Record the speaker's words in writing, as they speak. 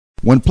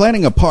When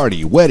planning a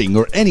party, wedding,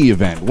 or any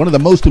event, one of the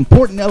most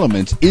important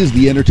elements is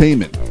the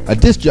entertainment. A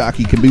disc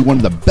jockey can be one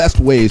of the best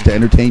ways to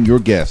entertain your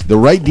guests. The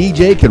right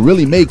DJ can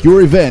really make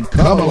your event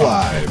come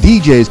alive.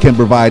 DJs can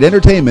provide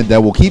entertainment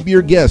that will keep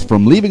your guests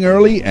from leaving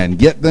early and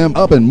get them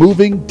up and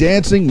moving,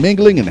 dancing,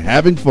 mingling, and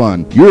having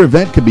fun. Your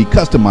event can be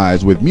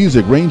customized with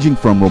music ranging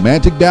from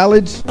romantic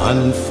ballads,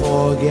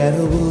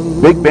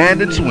 unforgettable, big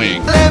band and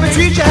swing, let me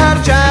teach you how to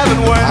jive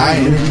and work, high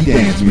energy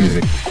dance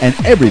music, and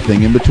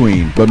everything in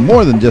between. But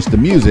more than just the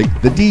music,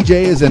 the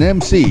DJ is an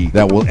MC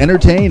that will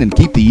entertain and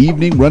keep the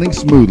evening running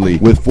smoothly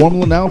with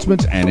formal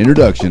announcements and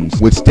introductions.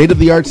 With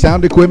state-of-the-art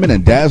sound equipment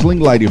and dazzling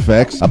light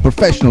effects, a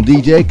professional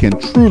DJ can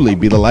truly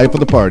be the life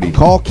of the party.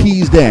 Call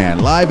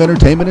KeysDAN Live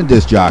Entertainment and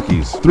Disc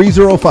Jockeys,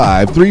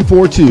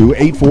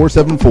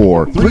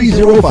 305-342-8474,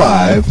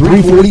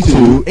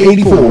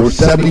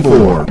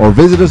 305-342-8474, or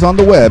visit us on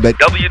the web at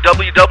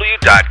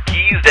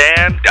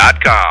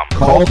www.keysdan.com.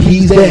 Call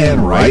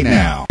KeysDAN right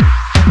now.